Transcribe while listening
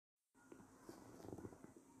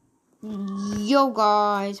Yo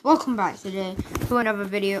guys, welcome back today to another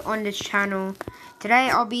video on this channel. Today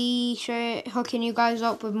I'll be hooking you guys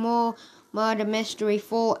up with more Murder Mystery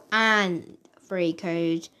 4 and 3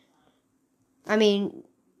 codes. Murder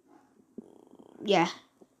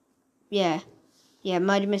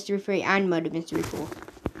Mystery 3 and Murder Mystery 4.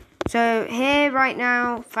 So here right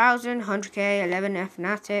now, 1000, 100k, 11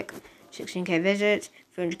 Fnatic, 16k visits,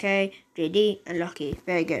 300k, JD and Lucky.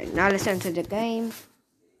 Very good. Now let's enter the game.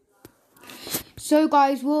 So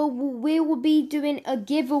guys, we will be doing a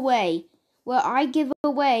giveaway where I give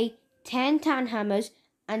away 10 Tan Hammers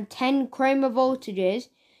and 10 Chroma Voltages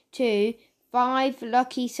to 5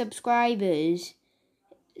 lucky subscribers.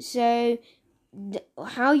 So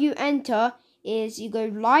how you enter is you go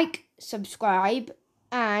like, subscribe,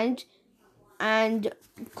 and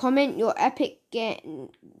comment your not Epic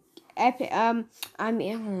Games,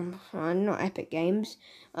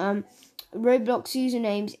 Roblox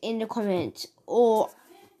usernames in the comments, or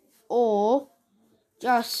I'm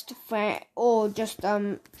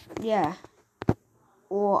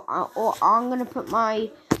gonna put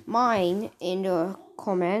mine in the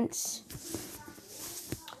comments.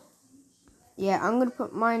 Yeah, I'm gonna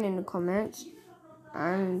put mine in the comments,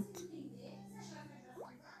 and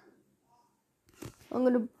I'm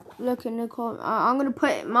gonna look in the I'm gonna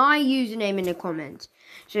put my username in the comments,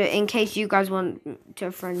 so in case you guys want to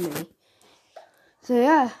friend me. So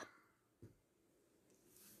yeah.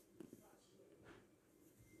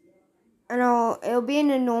 And it'll be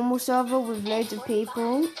in a normal server with loads of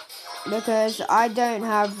people because I don't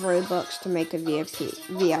have Robux to make a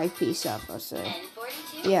VIP server, so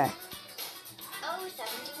yeah.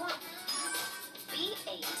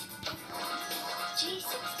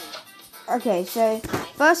 Okay, so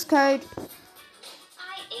first code.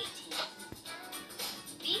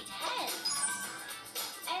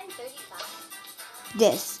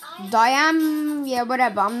 This. Yeah,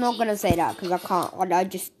 whatever. I'm not gonna say that because I can't. I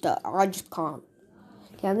just can't.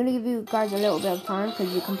 Okay, I'm gonna give you guys a little bit of time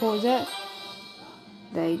because you can pause it.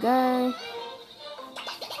 There you go.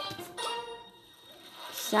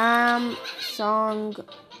 Samsung.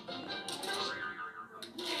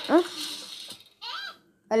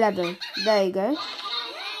 11. There you go.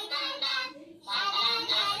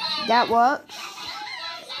 That works.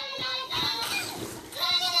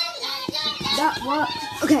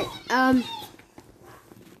 Okay.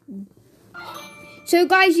 So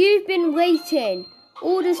guys, you've been waiting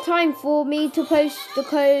all this time for me to post the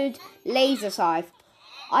code laser scythe.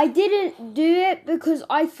 I didn't do it because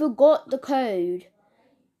I forgot the code.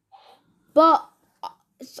 But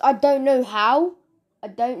I don't know how.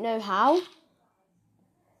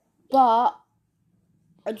 But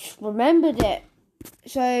I just remembered it.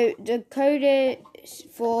 So the code is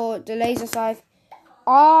for the laser scythe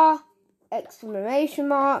R ! @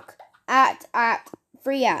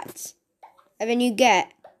 3 @ and then you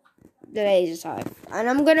get the laser scythe. And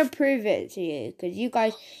I'm gonna prove it to you because you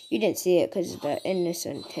didn't see it because of the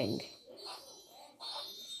innocent thing.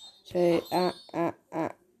 So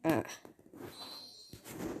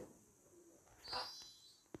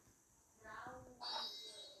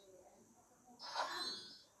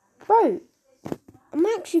Bro, I'm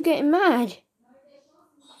actually getting mad.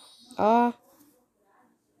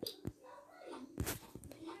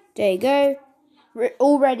 There you go.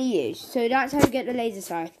 Already used. So that's how you get the laser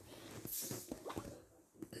scythe.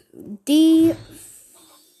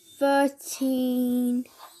 D13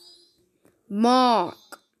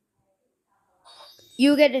 Mark.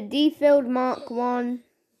 You get a D-Field Mark 1.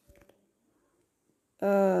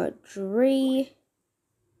 3.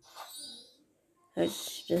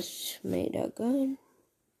 Let's just make that gun.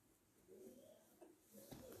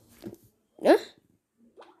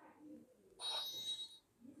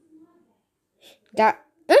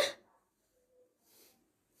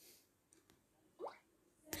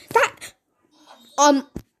 I'm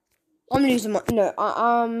losing my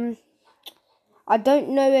I don't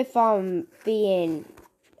know if I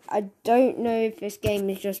don't know if this game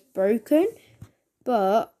is just broken,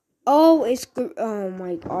 but it's good. Oh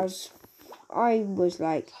my gosh, I was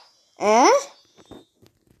like, How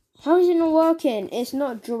is it not working? It's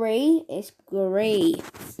not Dre, it's Gray.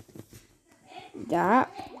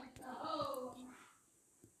 That.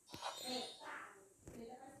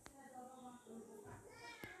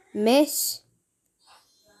 Miss.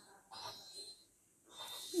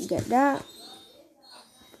 Get that.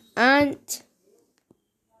 Ant.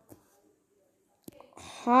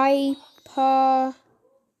 Hyper.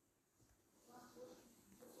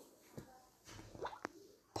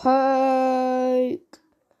 Poke.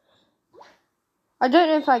 I don't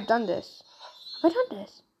know if I've done this. Have I done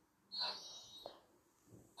this?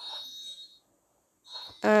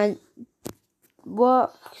 and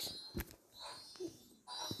works.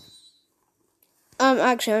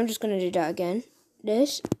 Actually, I'm just gonna do that again.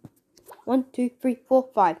 This 1, 2, 3, 4,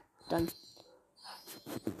 5. Done.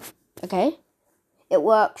 Okay, it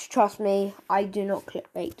works. Trust me. I do not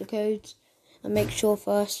clickbait the codes. I make sure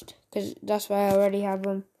first, because that's why I already have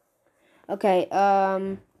them. Okay.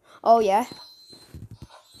 Oh yeah.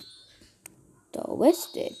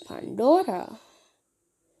 Twisted Pandora.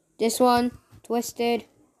 This one, Twisted,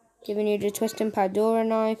 giving you the Twisted Pandora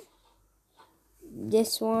knife.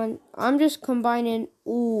 This one, I'm just combining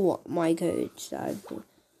all my codes.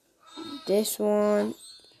 This one,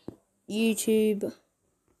 YouTube.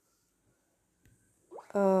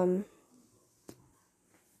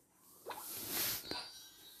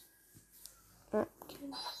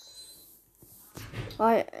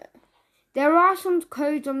 There are some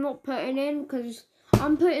codes I'm not putting in because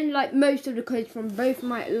I'm putting like most of the codes from both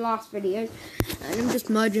my last videos, and I'm just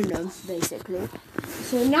merging them basically.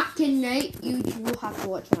 So Napkin Nate, you will have to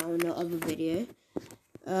watch now in the other video.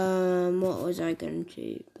 What was I going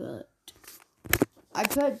to put? I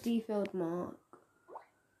put Defield Mark.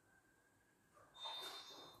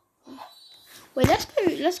 Wait,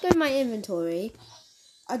 let's go my inventory.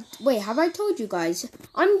 Wait, have I told you guys?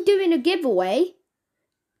 I'm doing a giveaway,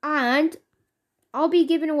 and I'll be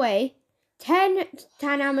giving away 10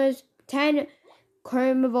 hammers, 10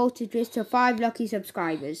 chroma voltages to 5 lucky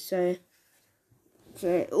subscribers. So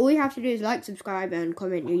all you have to do is like, subscribe, and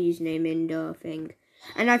comment your username in the thing.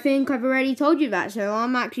 And I think I've already told you that, so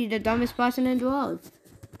I'm actually the dumbest person in the world.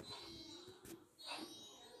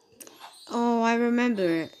 Oh, I remember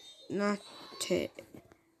it. Not it.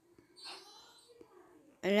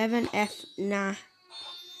 11F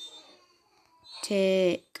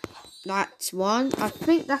Natic. That's one. I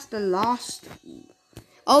think that's the last.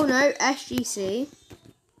 Oh no, SGC.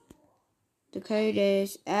 The code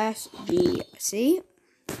is SGC.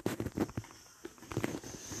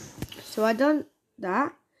 So I done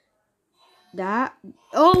that.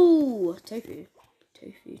 Oh, tofu.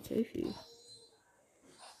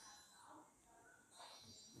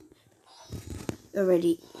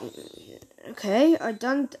 Already. Okay, I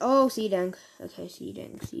done. Oh, Seedang. Okay,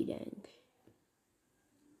 Seedang.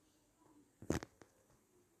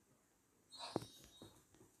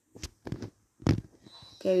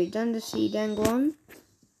 Okay, we done the Seedang one.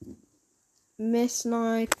 Miss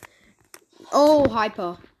Knife. Oh,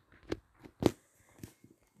 Hyper.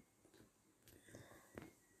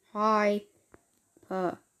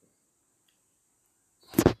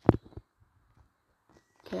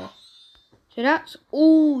 Okay. So that's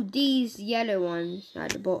all these yellow ones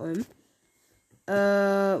at the bottom.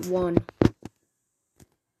 One.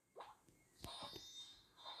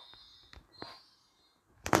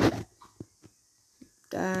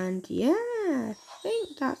 And yeah, I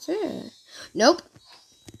think that's it. Nope.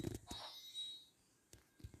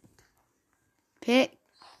 Pixel.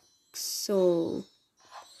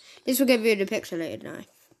 This will give you the pixelated knife.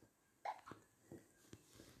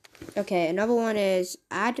 Okay, another one is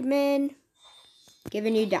admin.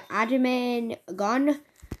 Giving you the admin gun.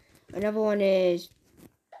 Another one is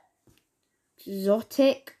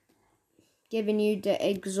exotic. Giving you the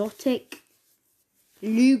exotic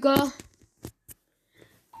Luger.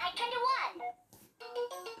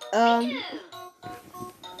 G49.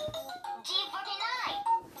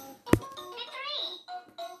 B3.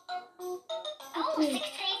 Oh,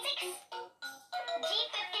 636.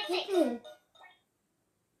 G56.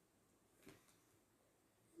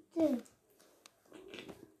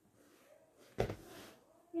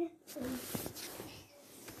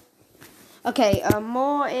 Okay,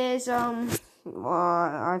 more is, well,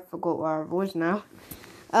 I forgot where I was now.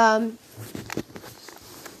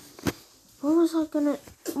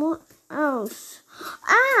 What else?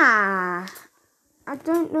 I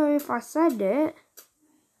don't know if I said it,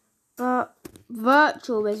 but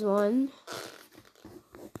virtual is one.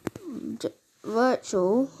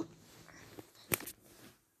 Virtual.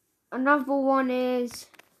 Another one is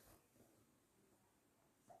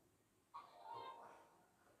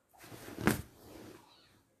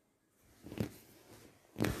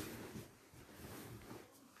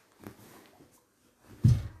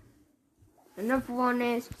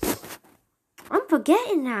I'm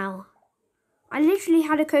forgetting now. I literally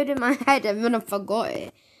had a code in my head and then I forgot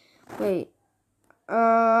it. Wait.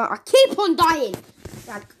 I keep on dying.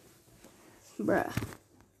 Like, bruh.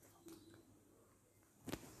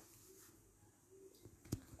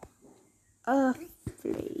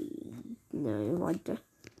 Earthly. No, I don't.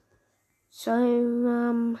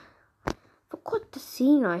 So, forgot the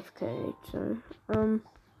C knife code. So,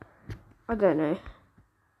 I don't know.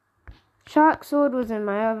 Shark Sword was in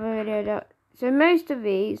my other video. So most of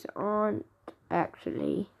these aren't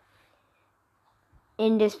actually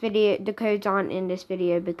in this video. The codes aren't in this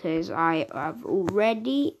video because I have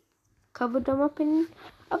already covered them up in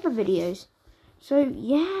other videos. So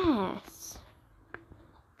yes.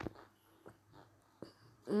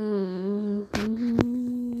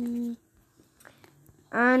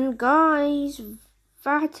 And guys,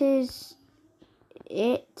 that is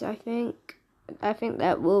it. I think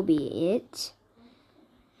that will be it.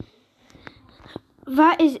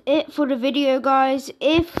 That is it for the video, guys.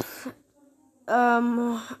 If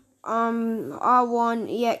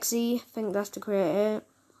R1EXE, I think that's the creator,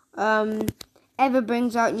 ever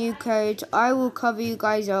brings out new codes, I will cover you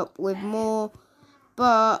guys up with more.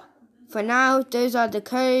 But for now, those are the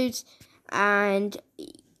codes, and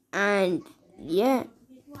yeah,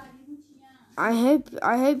 I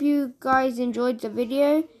hope you guys enjoyed the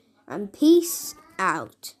video, and peace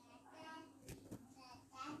out.